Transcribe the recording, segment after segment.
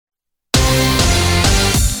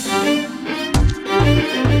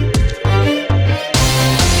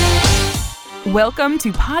Welcome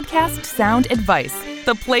to Podcast Sound Advice,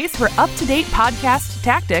 the place for up-to-date podcast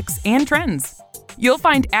tactics and trends. You'll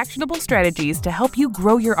find actionable strategies to help you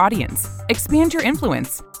grow your audience, expand your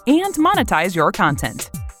influence, and monetize your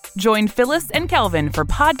content. Join Phyllis and Kelvin for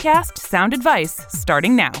Podcast Sound Advice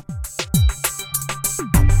starting now.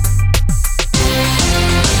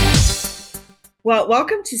 Well,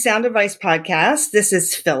 welcome to Sound Advice Podcast. This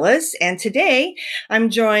is Phyllis, and today I'm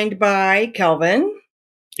joined by Kelvin,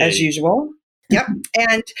 as usual. Yep.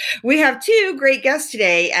 And we have two great guests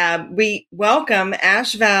today. We welcome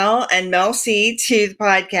Ash Val and Mel C to the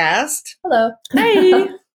podcast. Hello. Hey.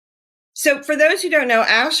 So for those who don't know,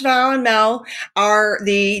 Ash, Val, and Mel are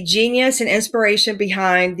the genius and inspiration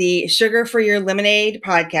behind the Sugar for Your Lemonade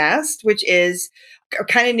podcast, which is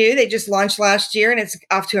kind of new. They just launched last year and it's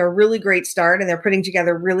off to a really great start, and they're putting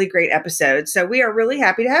together really great episodes. So we are really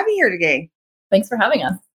happy to have you here today. Thanks for having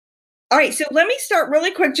us. All right. So let me start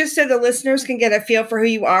really quick just so the listeners can get a feel for who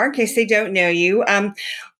you are in case they don't know you.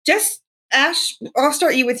 Just Ash, I'll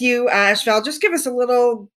start with you, Ash Val. Just give us a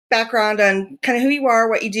little background on kind of who you are,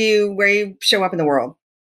 what you do, where you show up in the world.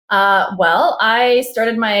 Well, I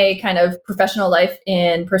started my kind of professional life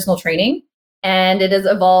in personal training, and it has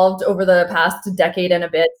evolved over the past decade and a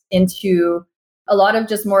bit into a lot of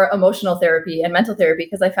just more emotional therapy and mental therapy,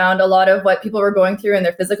 because I found a lot of what people were going through in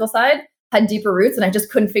their physical side had deeper roots and I just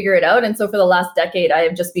couldn't figure it out. And so for the last decade, I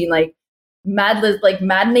have just been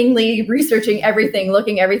maddeningly researching everything,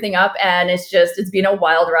 looking everything up. And it's been a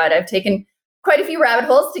wild ride. I've taken quite a few rabbit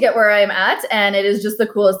holes to get where I'm at. And it is just the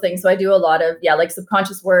coolest thing. So I do a lot of,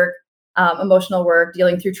 subconscious work, emotional work,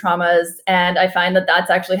 dealing through traumas. And I find that that's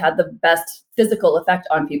actually had the best physical effect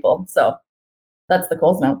on people. So that's the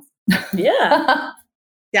Coles Notes. Yeah.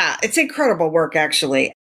 Yeah, it's incredible work,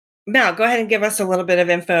 actually. Mel, go ahead and give us a little bit of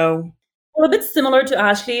info. Well, a bit similar to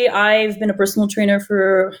Ashley. I've been a personal trainer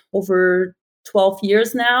for over 12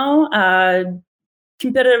 years now,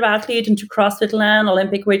 competitive athlete into CrossFit Land,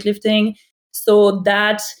 Olympic weightlifting. So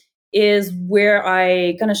that is where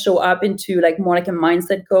I kind of show up into more like a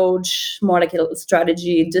mindset coach, more like a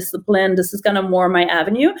strategy, discipline. This is kind of more my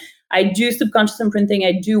avenue. I do subconscious imprinting.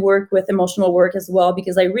 I do work with emotional work as well,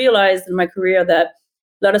 because I realized in my career that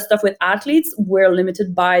a lot of stuff with athletes were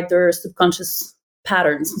limited by their subconscious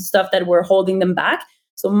patterns and stuff that were holding them back.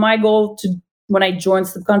 So my goal when I joined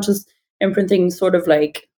subconscious imprinting sort of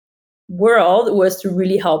world was to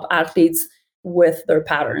really help athletes with their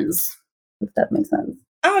patterns, if that makes sense.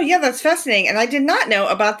 Oh, yeah, that's fascinating. And I did not know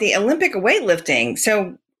about the Olympic weightlifting.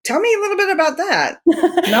 So tell me a little bit about that.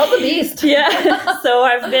 Mel the Beast. Yeah. So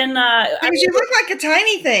I've been... you look like a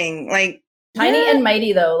tiny thing, Tiny and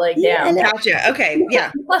mighty, though. Damn. Gotcha. Okay.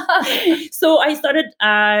 Yeah. So I started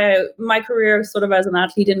my career sort of as an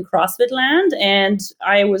athlete in CrossFit Land, and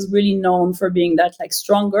I was really known for being that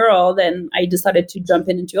strong girl. Then I decided to jump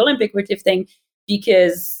into Olympic weightlifting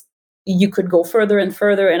because you could go further and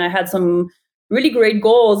further. And I had some really great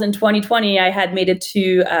goals in 2020. I had made it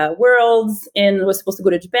to Worlds and was supposed to go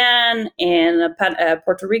to Japan and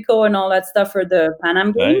Puerto Rico and all that stuff for the Pan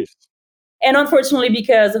Am Games. Nice. And unfortunately,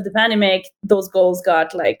 because of the pandemic, those goals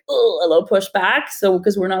got a little pushed back. So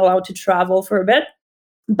because we're not allowed to travel for a bit.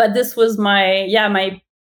 But this was my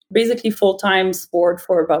basically full-time sport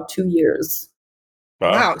for about 2 years.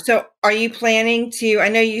 Wow. So are you planning to, I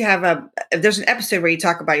know you have there's an episode where you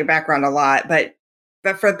talk about your background a lot, but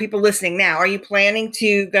for people listening now, are you planning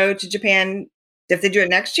to go to Japan if they do it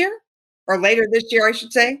next year or later this year, I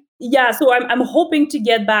should say? Yeah, so I'm hoping to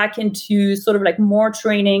get back into sort of more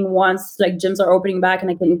training once gyms are opening back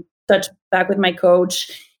and I can touch back with my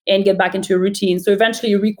coach and get back into a routine. So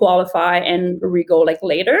eventually requalify and re-go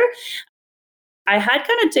later. I had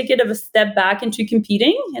kind of taken a step back into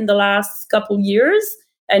competing in the last couple years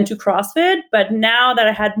into CrossFit, but now that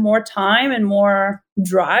I had more time and more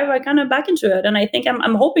drive, I kind of back into it. And I think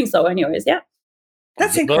I'm hoping so anyways. Yeah.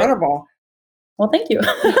 That's incredible. Well, thank you.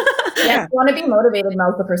 Yeah. If you want to be motivated,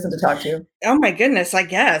 Mel's the person to talk to. Oh my goodness, I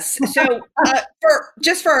guess. So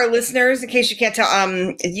for our listeners, in case you can't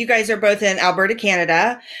tell, you guys are both in Alberta,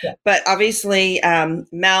 Canada, Yeah. But obviously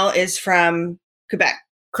Mel is from Quebec.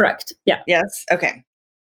 Correct. Yeah. Yes. Okay.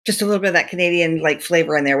 Just a little bit of that Canadian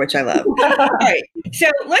flavor in there, which I love. All right. So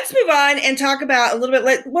let's move on and talk about a little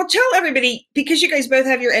bit. Tell everybody, because you guys both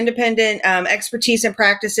have your independent expertise and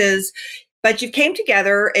practices, but you came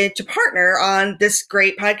together to partner on this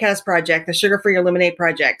great podcast project, the Sugar for Your Lemonade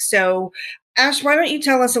project. So Ash, why don't you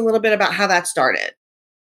tell us a little bit about how that started?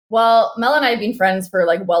 Well, Mel and I have been friends for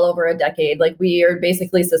well over a decade. We are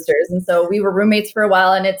basically sisters. And so we were roommates for a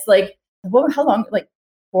while. And it's how long? 4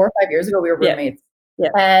 or 5 years ago, we were roommates. Yeah.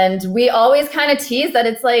 And we always kind of tease that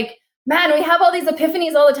it's man, we have all these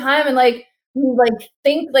epiphanies all the time. And like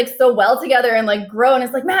think like so well together and like grow. And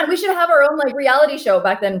it's like, man, we should have our own like reality show.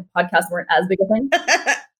 Back then podcasts weren't as big a thing.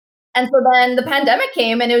 And so then the pandemic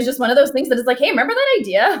came and it was just one of those things that is like, hey, remember that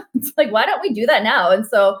idea? It's like, why don't we do that now? And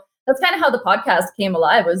so that's kind of how the podcast came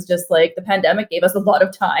alive, was just like the pandemic gave us a lot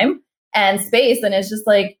of time and space. And it's just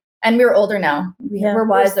like, and we were older now. We're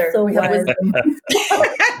wiser. So we have wisdom.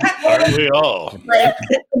 Aren't we all? Like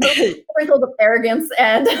sprinkled of arrogance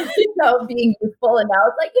and being youthful. And now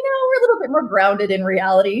it's like, we're a little bit more grounded in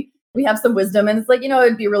reality. We have some wisdom. And it's like,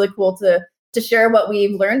 it'd be really cool to share what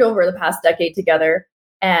we've learned over the past decade together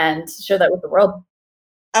and share that with the world.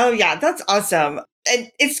 Oh, yeah, that's awesome.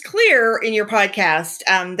 And it's clear in your podcast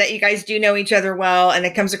that you guys do know each other well, and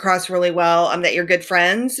it comes across really well that you're good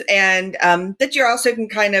friends, and that you also can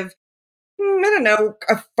kind of, I don't know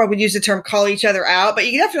if I would use the term call each other out, but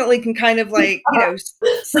you definitely can kind of like,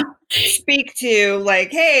 speak to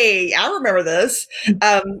like, hey, I remember this,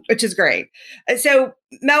 which is great. And so,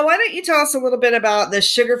 Mel, why don't you tell us a little bit about the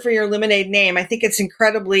Sugar for Your Lemonade name? I think it's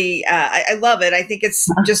incredibly, I love it. I think it's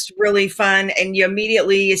just really fun. And you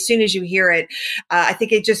immediately, as soon as you hear it, I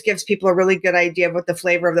think it just gives people a really good idea of what the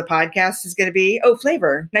flavor of the podcast is going to be. Oh,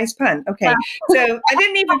 flavor. Nice pun. Okay. So I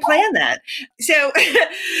didn't even plan that. So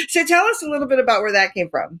tell us a little bit about where that came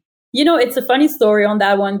from. It's a funny story on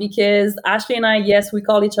that one, because Ashley and I, yes, we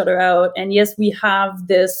call each other out. And yes, we have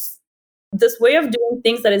this way of doing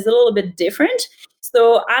things that is a little bit different.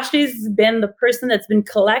 So Ashley's been the person that's been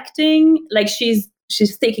collecting, like she's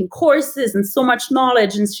taking courses and so much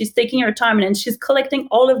knowledge, and she's taking her time and she's collecting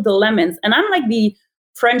all of the lemons. And I'm like the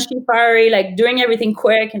Frenchy fiery, like doing everything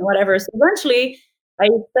quick and whatever. So eventually I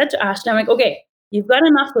said to Ashley, I'm like, okay, you've got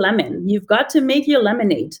enough lemon. You've got to make your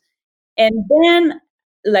lemonade. And then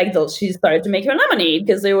she started to make her lemonade,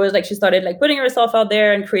 because it was like she started like putting herself out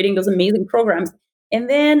there and creating those amazing programs. And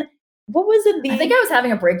then what was it? I think I was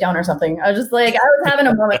having a breakdown or something. I was just like, I was having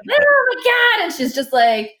a moment. Oh my God. And she's just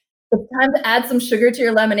like, it's time to add some sugar to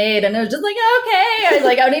your lemonade. And it was just like, okay.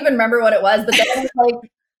 I don't even remember what it was. But then I was like,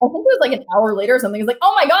 I think it was like an hour later or something. It's like,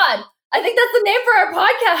 oh my God, I think that's the name for our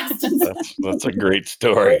podcast. That's a great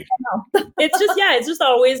story. It's just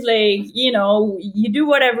always like, you do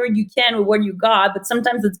whatever you can with what you got, but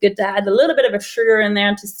sometimes it's good to add a little bit of a sugar in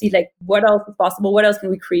there to see like what else is possible. What else can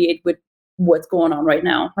we create with what's going on right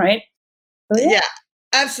now, right? So, yeah,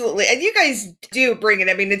 absolutely. And you guys do bring it.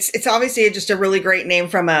 I mean, it's obviously just a really great name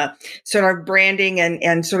from a sort of branding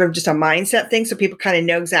and sort of just a mindset thing. So people kind of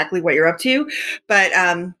know exactly what you're up to. But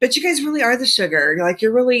you guys really are the sugar. Like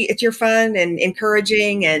you're fun and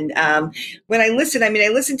encouraging. And when I listen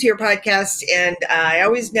to your podcast, and I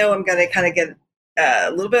always know I'm going to kind of get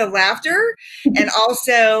a little bit of laughter. And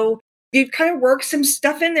also you kind of work some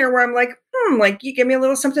stuff in there where I'm like, like you give me a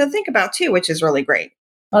little something to think about too, which is really great.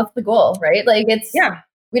 That's the goal, right? Like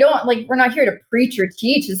we don't like, we're not here to preach or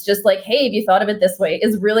teach. It's just like, hey, have you thought of it this way?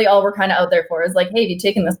 Is really all we're kind of out there for, is like, hey, have you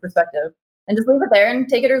taken this perspective? And just leave it there and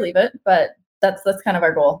take it or leave it. But that's kind of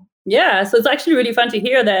our goal. Yeah. So it's actually really fun to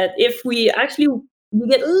hear that if we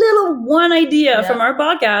get a little one idea from our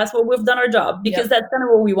podcast, well, we've done our job, because that's kind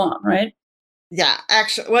of what we want, right? Yeah,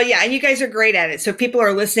 actually. Well, yeah. And you guys are great at it. So if people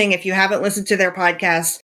are listening, if you haven't listened to their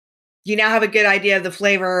podcast, you now have a good idea of the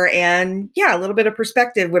flavor and a little bit of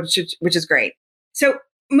perspective, which is great. So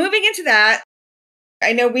moving into that,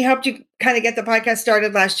 I know we helped you kind of get the podcast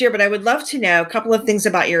started last year, but I would love to know a couple of things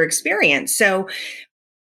about your experience. So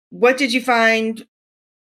what did you find?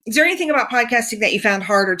 Is there anything about podcasting that you found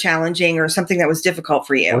hard or challenging, or something that was difficult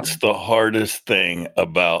for you? What's the hardest thing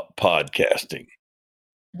about podcasting?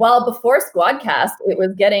 Well, before Squadcast, it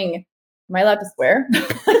was getting, am I allowed to swear?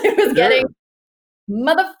 It was getting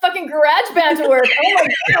motherfucking GarageBand to work. Oh my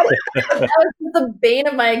God. That was just the bane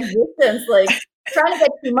of my existence. Like trying to get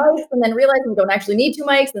 2 mics and then realizing we don't actually need 2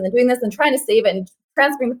 mics, and then doing this and trying to save it and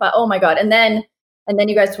transferring the file. Oh my God. And then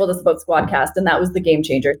you guys told us about Squadcast, and that was the game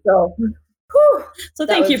changer. So, so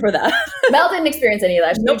thank you for that. Mel didn't experience any of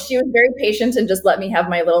that. She was very patient and just let me have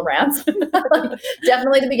my little rants.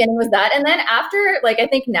 Definitely the beginning was that. And then after, like, I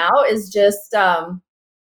think now is just,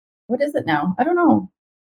 what is it now? I don't know.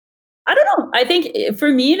 I think for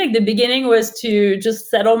me, like the beginning was to just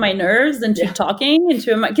settle my nerves into talking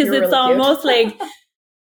into my, because it's really almost like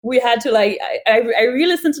we had to like, I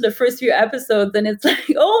re-listened to the first few episodes, and it's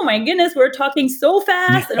like, oh my goodness, we're talking so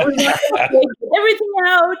fast and we're like, everything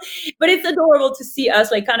out. But it's adorable to see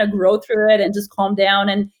us like kind of grow through it and just calm down.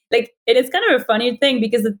 And like, it is kind of a funny thing,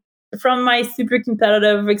 because from my super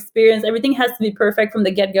competitive experience, everything has to be perfect from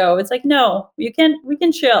the get-go. It's like, no, we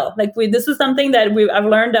can chill. Like this is something that I've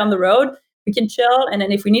learned down the road. We can chill, and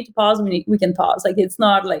then if we need to pause, we can pause. Like it's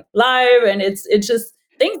not like live, and it's just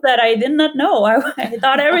things that I did not know. I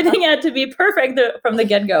thought everything had to be perfect from the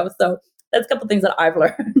get-go. So that's a couple things that I've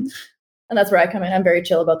learned. And that's where I come in. I'm very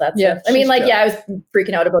chill about that Yeah, stuff. I mean, like, chill. I was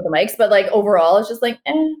freaking out about the mics, but like overall, it's just like,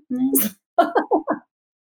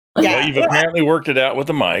 Well, you've apparently worked it out with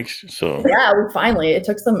the mics. So yeah, we finally, it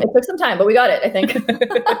took some time, but we got it, I think.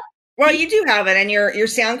 Well, you do have it, and your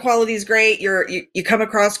sound quality is great. You come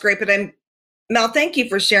across great. But Mel, thank you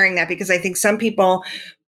for sharing that, because I think some people,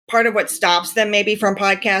 part of what stops them maybe from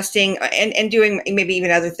podcasting and doing maybe even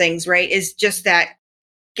other things, right, is just that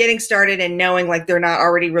getting started and knowing like they're not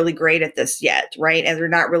already really great at this yet, right? And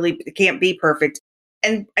they can't be perfect.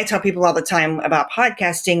 And I tell people all the time about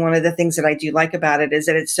podcasting, one of the things that I do like about it is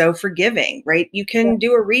that it's so forgiving, right? You can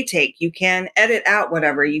do a retake, you can edit out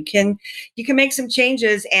whatever, you can make some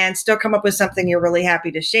changes and still come up with something you're really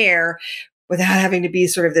happy to share without having to be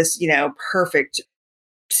sort of this, perfect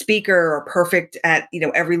speaker or perfect at,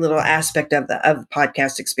 every little aspect of the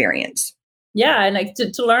podcast experience. Yeah, and like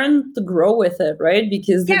to learn to grow with it, right?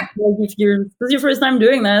 Because if this is your first time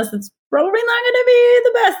doing this, it's probably not going to be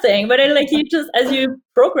the best thing. But as you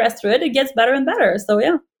progress through it, it gets better and better. So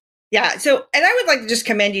yeah. Yeah. So, and I would like to just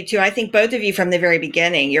commend you too. I think both of you from the very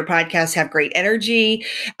beginning, your podcasts have great energy.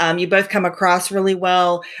 You both come across really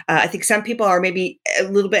well. I think some people are maybe a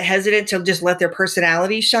little bit hesitant to just let their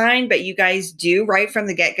personality shine, but you guys do right from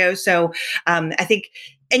the get-go. So I think,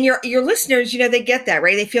 and your listeners, they get that,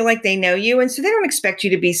 right? They feel like they know you. And so they don't expect you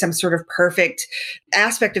to be some sort of perfect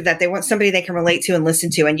aspect of that. They want somebody they can relate to and listen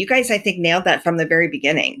to. And you guys, I think, nailed that from the very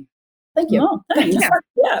beginning. Thank you. Oh, thanks.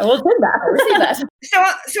 Yeah, well, did that. I received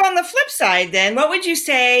that. So on the flip side, then, what would you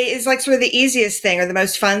say is like sort of the easiest thing or the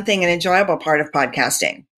most fun thing and enjoyable part of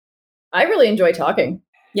podcasting? I really enjoy talking.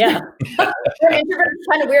 Yeah. It's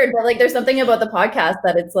kind of weird, but like there's something about the podcast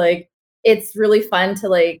that it's like, it's really fun to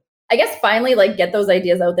like, I guess finally like get those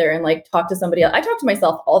ideas out there and like talk to somebody else. I talk to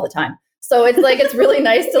myself all the time. So it's like, it's really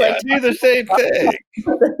nice to like do the same thing.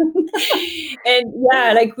 And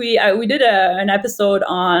yeah, like we did an episode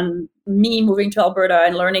on me moving to Alberta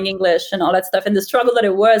and learning English and all that stuff, and the struggle that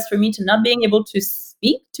it was for me to not being able to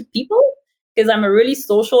speak to people, because I'm a really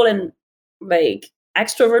social and like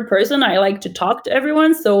extrovert person. I like to talk to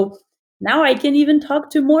everyone. So now I can even talk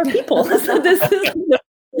to more people. So this is the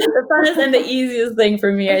funnest and the easiest thing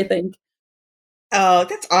for me, I think. Oh,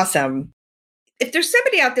 that's awesome. If there's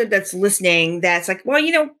somebody out there that's listening that's like, well,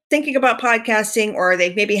 thinking about podcasting, or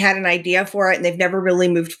they've maybe had an idea for it and they've never really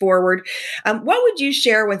moved forward, what would you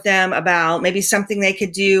share with them about maybe something they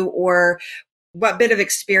could do, or what bit of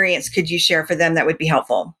experience could you share for them that would be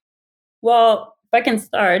helpful? Well, if I can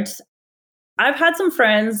start, I've had some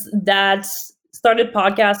friends that started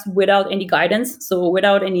podcasts without any guidance, so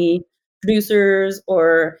without any producers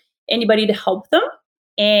or anybody to help them.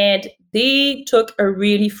 And they took a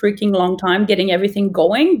really freaking long time getting everything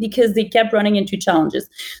going because they kept running into challenges.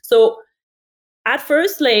 So at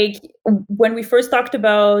first, like when we first talked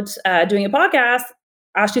about doing a podcast,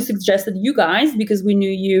 Ashley suggested you guys because we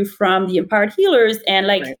knew you from the Empowered Healers. And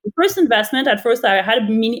like the first investment, at first I had a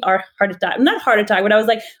mini heart attack, not heart attack, but I was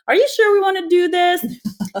like, are you sure we want to do this?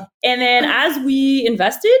 And then as we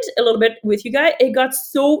invested a little bit with you guys, it got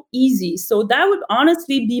so easy. So that would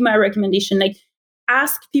honestly be my recommendation. Like,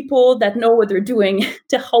 ask people that know what they're doing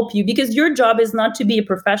to help you, because your job is not to be a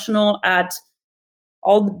professional at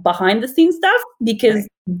all the behind the scenes stuff, because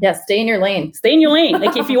stay in your lane. Stay in your lane.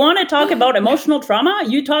 Like if you want to talk about emotional trauma,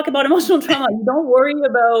 you talk about emotional trauma. You don't worry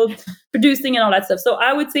about producing and all that stuff. So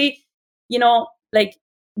I would say, like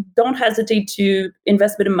don't hesitate to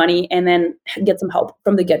invest a bit of money and then get some help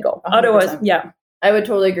from the get-go. 100%. Otherwise, yeah. I would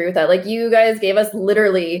totally agree with that. Like you guys gave us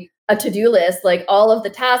literally a to-do list, like all of the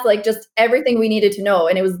tasks, like just everything we needed to know.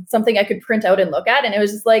 And it was something I could print out and look at. And it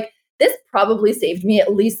was just like, this probably saved me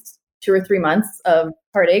at least 2 or 3 months of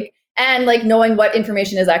heartache, and like knowing what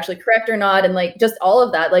information is actually correct or not. And like, just all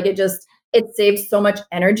of that, like it saves so much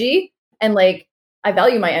energy. And like, I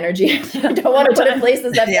value my energy. I don't want to put in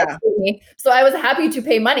places that frustrate me. So I was happy to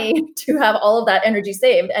pay money to have all of that energy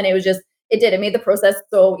saved. And it made the process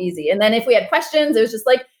so easy. And then if we had questions, it was just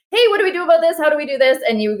like, hey, what do we do about this? How do we do this?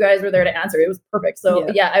 And you guys were there to answer. It was perfect. So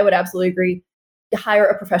yeah, I would absolutely agree. Hire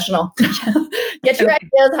a professional. Get your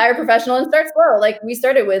ideas, hire a professional, and start slow. Like we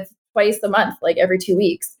started with twice a month, like every 2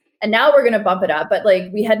 weeks. And now we're going to bump it up. But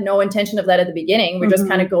like we had no intention of that at the beginning. We're just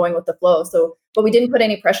kind of going with the flow. So, but we didn't put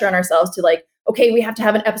any pressure on ourselves to like, okay, we have to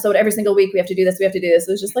have an episode every single week. We have to do this. We have to do this.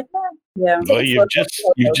 It was just like, yeah. Well, you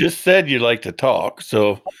just said you like to talk.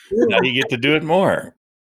 So now you get to do it more.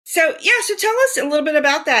 So tell us a little bit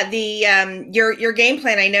about that. The your game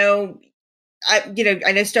plan. I know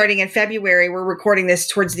starting in February, we're recording this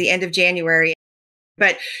towards the end of January.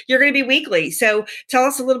 but you're going to be weekly. So tell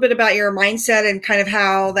us a little bit about your mindset and kind of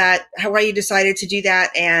why you decided to do that,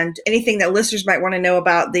 and anything that listeners might want to know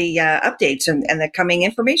about the updates and the coming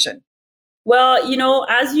information. Well,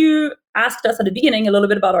 as you asked us at the beginning a little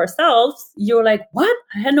bit about ourselves, you were like, what?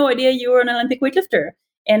 I had no idea you were an Olympic weightlifter.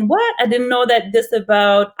 And what? I didn't know that this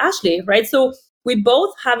about Ashley, right? So we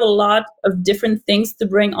both have a lot of different things to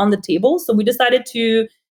bring on the table. So we decided to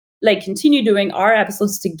continue doing our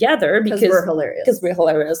episodes together because we're hilarious. Because we're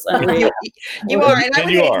hilarious. And you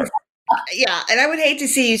are. And I would hate to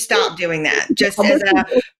see you stop doing that, just as a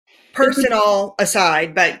personal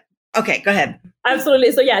aside. But okay, go ahead.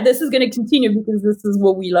 Absolutely. So yeah, this is going to continue because this is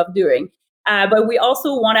what we love doing. But we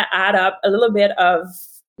also want to add up a little bit of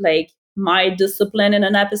my discipline in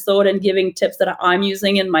an episode and giving tips that I'm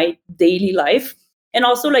using in my daily life. And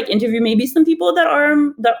also interview maybe some people that are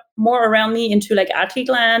more around me into athlete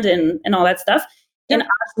land and all that stuff. And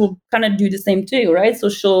Ash will kind of do the same too, right? So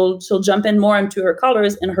she'll jump in more into her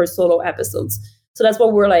colors in her solo episodes. So that's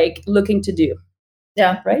what we're looking to do.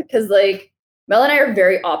 Yeah, right. Because Mel and I are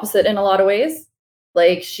very opposite in a lot of ways.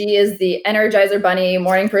 She is the Energizer Bunny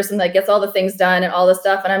morning person that gets all the things done and all this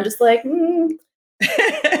stuff. And I'm just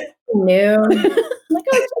noon.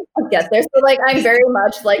 I'll get there. So I'm very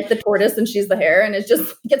much like the tortoise and she's the hare, and it's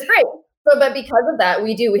great. So, but because of that,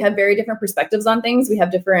 we have very different perspectives on things. We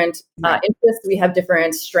have different interests. We have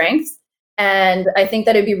different strengths. And I think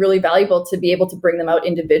that it'd be really valuable to be able to bring them out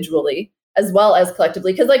individually as well as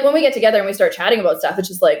collectively. Because when we get together and we start chatting about stuff, it's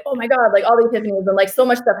just oh my God, all the epiphanies and so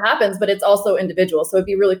much stuff happens, but it's also individual. So it'd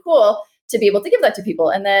be really cool to be able to give that to people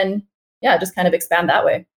and then, just kind of expand that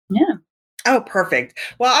way. Yeah. Oh, perfect.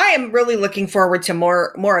 Well, I am really looking forward to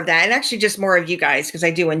more of that, and actually just more of you guys, because I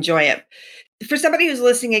do enjoy it. For somebody who's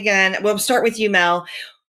listening again, we'll start with you, Mel.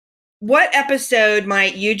 What episode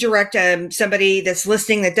might you direct somebody that's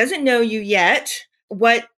listening that doesn't know you yet?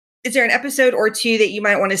 What is there an episode or two that you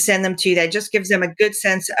might want to send them to that just gives them a good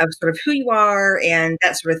sense of sort of who you are and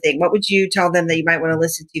that sort of thing? What would you tell them that you might want to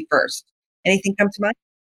listen to first? Anything come to mind?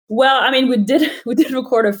 Well, I mean, we did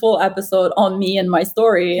record a full episode on me and my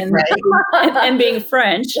story and and being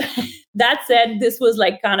French. That said, this was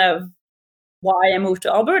kind of why I moved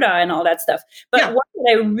to Alberta and all that stuff. But what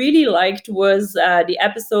I really liked was the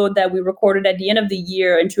episode that we recorded at the end of the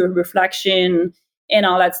year into a reflection and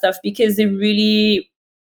all that stuff, because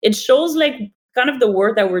it shows kind of the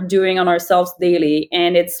work that we're doing on ourselves daily.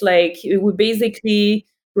 And it's we basically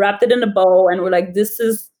wrapped it in a bow and we're this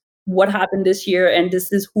is what happened this year and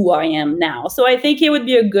this is who I am now. So I think it would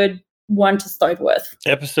be a good one to start with.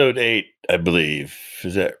 Episode 8, I believe.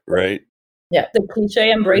 Is that right? Yeah. The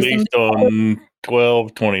cliche embracing. Based on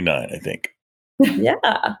 12/29, I think. Yeah.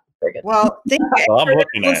 Very good. Well, I'm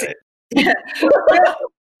looking at it.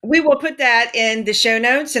 We will put that in the show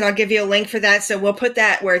notes, and I'll give you a link for that. So we'll put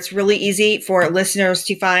that where it's really easy for listeners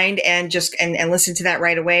to find and just and listen to that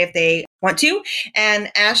right away if they want to.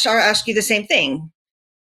 And Ash, I'll ask you the same thing.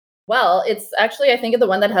 Well, it's actually, I think, the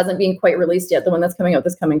one that hasn't been quite released yet, the one that's coming out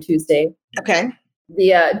this coming Tuesday. Okay.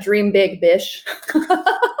 The Dream Big Bish. Is this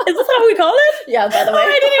how we call it? Yeah, by the way.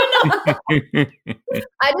 I didn't even know.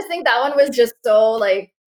 I just think that one was just so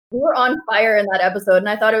we were on fire in that episode. And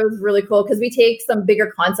I thought it was really cool because we take some bigger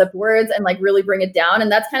concept words and really bring it down. And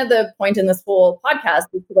that's kind of the point in this whole podcast,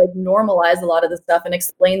 is to normalize a lot of this stuff and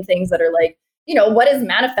explain things that are what is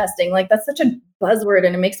manifesting? That's such a buzzword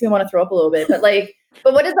and it makes me want to throw up a little bit. But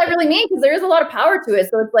but what does that really mean? Because there is a lot of power to it.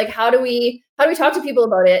 So it's how do we talk to people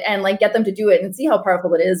about it and get them to do it and see how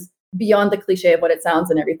powerful it is beyond the cliche of what it sounds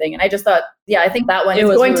and everything. And I just thought, I think that one is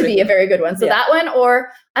going to be a very good one. So that one, or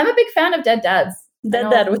I'm a big fan of Dead Dads. Dead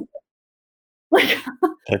Dad was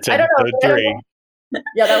that's episode 3.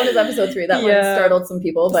 Yeah, that one is episode 3. That one startled some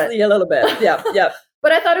people, but a little bit. Yeah.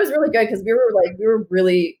 But I thought it was really good because we were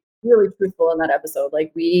really, really truthful in that episode.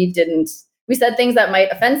 We said things that might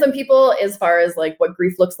offend some people as far as what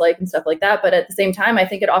grief looks like and stuff like that. But at the same time, I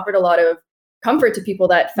think it offered a lot of comfort to people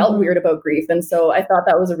that felt weird about grief. And so I thought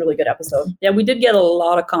that was a really good episode. Yeah, we did get a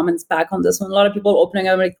lot of comments back on this one. A lot of people opening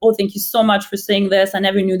up oh, thank you so much for saying this. I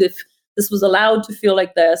never knew that this was allowed to feel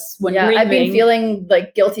like this when grieving. I've been feeling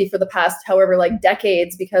guilty for the past however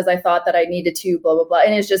decades because I thought that I needed to blah blah blah,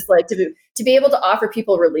 and it's just to be able to offer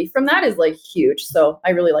people relief from that is huge. So I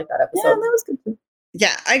really like that episode. Yeah, that was good too.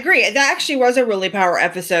 Yeah, I agree. That actually was a really powerful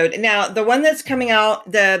episode. Now, the one that's coming out,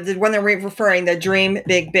 the one that we're referring, the Dream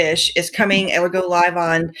Big Bish, is coming. It will go live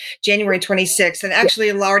on January 26th. And actually,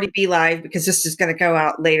 it'll already be live because this is going to go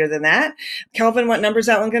out later than that. Kelvin, what number is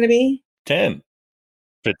that one going to be? 10.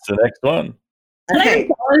 If it's the next one. Okay. I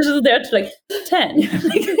was there to 10.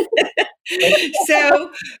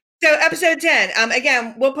 So So episode 10,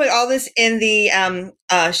 again, we'll put all this in the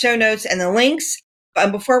show notes and the links.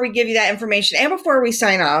 Before we give you that information and before we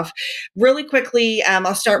sign off, really quickly,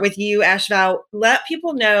 I'll start with you, Ashval. Let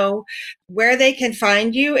people know where they can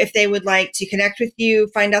find you if they would like to connect with you,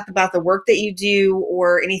 find out about the work that you do,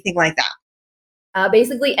 or anything like that.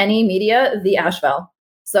 Basically, any media, the Ashval.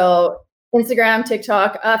 So Instagram,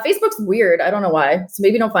 TikTok, Facebook's weird. I don't know why. So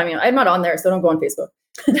maybe don't find me. I'm not on there, so don't go on Facebook.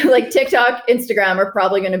 Like TikTok, Instagram are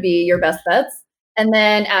probably going to be your best bets. And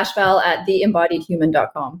then Ashval at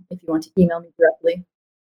theembodiedhuman.com if you want to email me directly.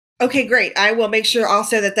 Okay, great. I will make sure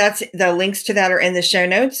also that's the links to that are in the show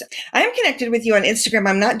notes. I am connected with you on Instagram.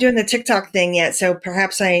 I'm not doing the TikTok thing yet, so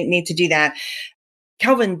perhaps I need to do that.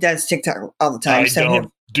 Kelvin does TikTok all the time. I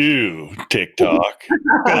don't do TikTok.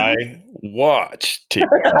 I watch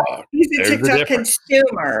TikTok. He's a TikTok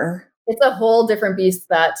consumer. It's a whole different beast,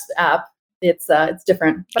 that app. It's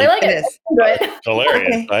different, but I like it. It's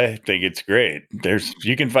hilarious. Okay. I think it's great.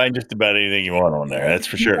 You can find just about anything you want on there. That's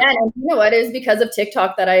for sure. And you know what? It is because of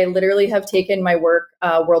TikTok that I literally have taken my work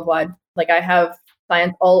worldwide. Like I have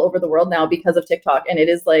clients all over the world now because of TikTok, and it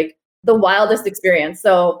is like the wildest experience.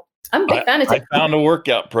 So I'm a big fan of TikTok. I found a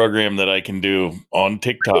workout program that I can do on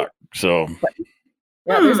TikTok. So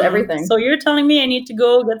yeah, there's everything. So you're telling me I need to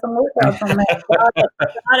go get some workouts on there.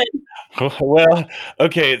 Got it. Well,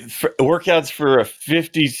 okay. Workouts for a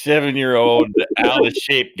 57-year-old out of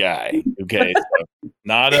shape guy. Okay. So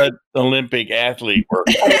not an Olympic athlete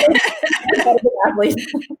workout.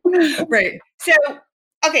 Right. So,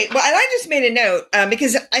 okay. Well, I just made a note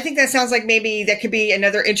because I think that sounds like maybe that could be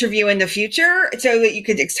another interview in the future so that you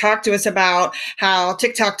could talk to us about how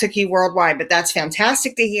TikTok took you worldwide. But that's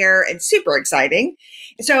fantastic to hear and super exciting.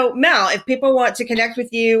 So, Mel, if people want to connect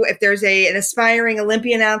with you, if there's an aspiring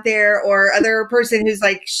Olympian out there or other person who's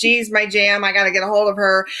like, she's my jam, I got to get a hold of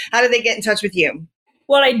her, how do they get in touch with you?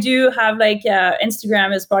 Well, I do have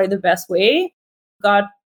Instagram is probably the best way. Got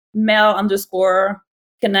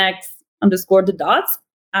Mel_connects_the dots.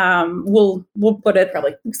 We'll put it,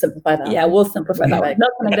 probably simplify that. Yeah, we'll simplify that way.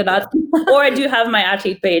 Not connect the dots. Or I do have my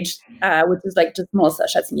athlete page, which is like just Melissa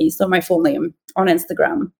Chatigny, so my full name on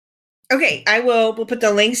Instagram. Okay, we'll put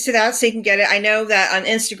the links to that so you can get it. I know that on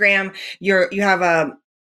Instagram you have a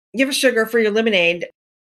sugar for your lemonade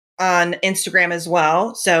on Instagram as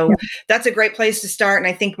well. So that's a great place to start. And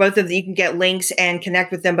I think both of you can get links and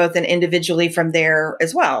connect with them both and individually from there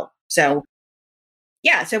as well. So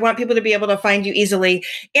yeah, so I want people to be able to find you easily.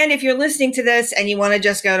 And if you're listening to this and you want to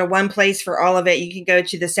just go to one place for all of it, you can go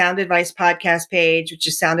to the Sound Advice podcast page, which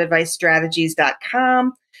is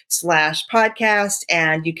soundadvicestrategies.com/podcast.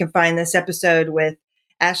 And you can find this episode with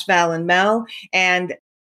Ashval and Mel, and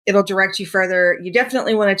it'll direct you further. You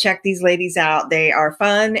definitely want to check these ladies out. They are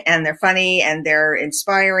fun and they're funny and they're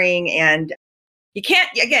inspiring. And you can't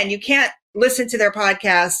listen to their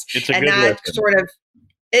podcast and not sort of,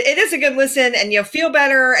 it is a good listen, and you'll feel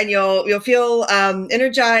better and you'll feel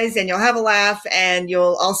energized and you'll have a laugh, and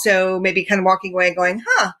you'll also maybe kind of walking away going,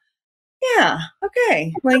 yeah,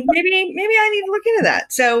 okay. Like maybe I need to look into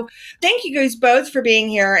that. So thank you guys both for being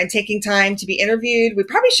here and taking time to be interviewed. We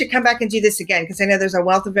probably should come back and do this again because I know there's a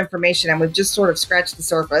wealth of information and we've just sort of scratched the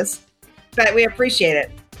surface, but we appreciate it.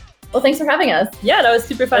 Well, thanks for having us. Yeah, that was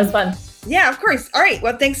super fun. It was fun. Yeah, of course. All right.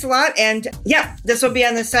 Well, thanks a lot. And yeah, this will be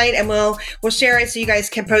on the site and we'll share it so you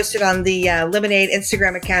guys can post it on the Lemonade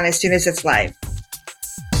Instagram account as soon as it's live.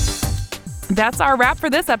 That's our wrap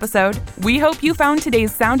for this episode. We hope you found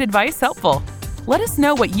today's sound advice helpful. Let us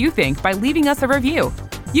know what you think by leaving us a review.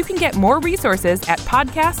 You can get more resources at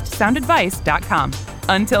podcastsoundadvice.com.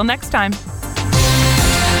 Until next time.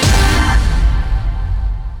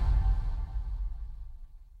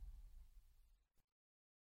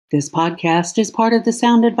 This podcast is part of the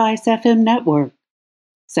Sound Advice FM network.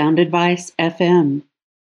 Sound Advice FM.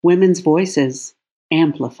 Women's voices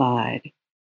amplified.